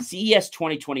that CES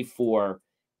 2024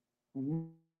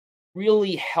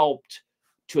 really helped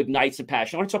to ignite some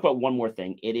passion. I want to talk about one more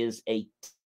thing. It is a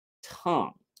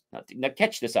tongue. Now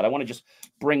catch this out. I want to just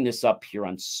bring this up here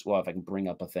on, well, if I can bring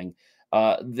up a thing.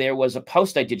 There was a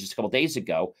post I did just a couple days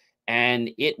ago, and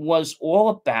it was all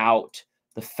about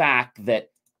the fact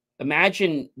that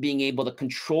imagine being able to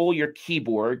control your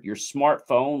keyboard, your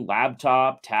smartphone,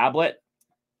 laptop, tablet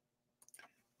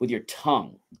with your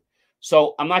tongue.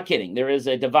 So I'm not kidding. There is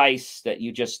a device that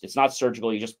it's not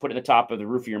surgical. You just put it at the top of the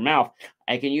roof of your mouth.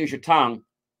 I can use your tongue.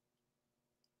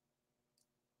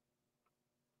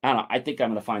 I don't know. I think I'm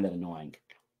going to find that annoying.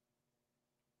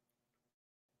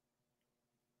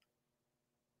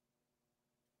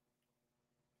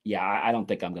 Yeah, I don't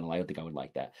think I'm going to like. I don't think I would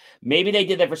like that. Maybe they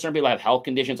did that for certain people who have health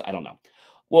conditions. I don't know.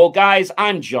 Well, guys,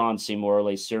 I'm John C.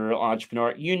 Morley, serial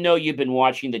entrepreneur. You know you've been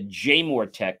watching the J Moore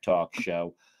Tech Talk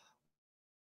show,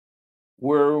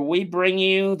 where we bring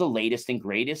you the latest and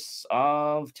greatest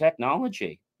of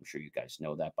technology. I'm sure you guys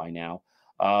know that by now.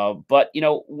 But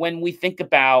when we think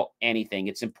about anything,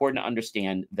 it's important to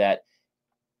understand that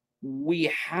we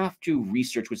have to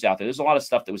research what's out there. There's a lot of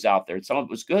stuff that was out there, and some of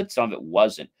it was good, some of it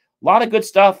wasn't. A lot of good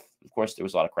stuff. Of course, there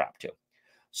was a lot of crap too.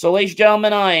 So, ladies and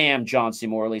gentlemen, I am John C.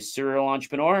 Morley, serial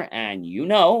entrepreneur, and you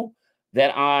know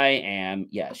that I am,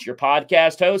 yes, your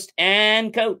podcast host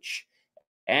and coach.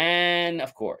 And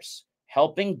of course,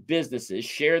 helping businesses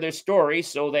share their story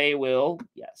so they will,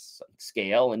 yes,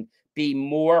 scale and be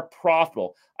more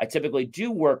profitable. I typically do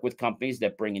work with companies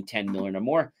that bring in 10 million or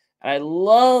more. And I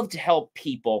love to help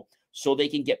people so they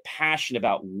can get passionate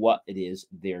about what it is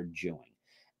they're doing.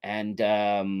 And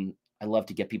I love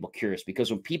to get people curious, because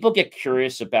when people get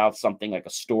curious about something like a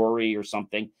story or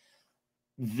something,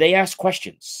 they ask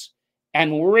questions.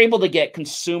 And we're able to get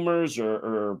consumers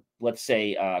or let's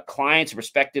say clients or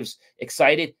prospectives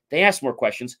excited. They ask more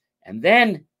questions, and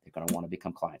then they're going to want to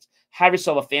become clients. Have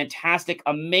yourself a fantastic,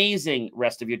 amazing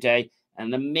rest of your day and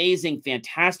an amazing,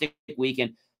 fantastic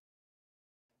weekend.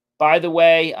 By the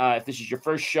way, if this is your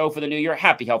first show for the new year,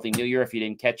 happy, healthy new year if you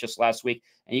didn't catch us last week.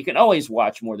 And you can always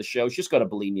watch more of the shows. Just go to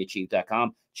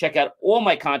believemeachieve.com. Check out all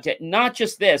my content, not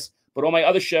just this, but all my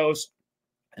other shows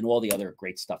and all the other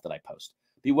great stuff that I post.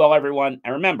 Be well, everyone.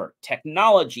 And remember,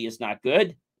 technology is not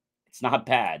good. It's not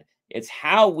bad. It's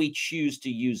how we choose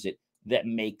to use it that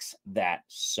makes that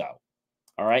so.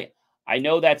 All right. I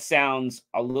know that sounds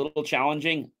a little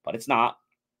challenging, but it's not.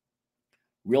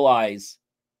 Realize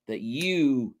that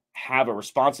you have a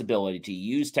responsibility to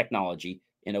use technology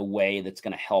in a way that's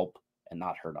going to help and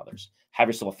not hurt others. Have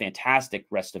yourself a fantastic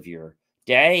rest of your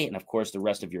day and, of course, the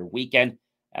rest of your weekend.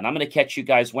 And I'm going to catch you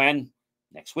guys when?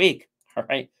 Next week. All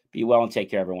right. Be well and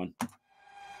take care, everyone.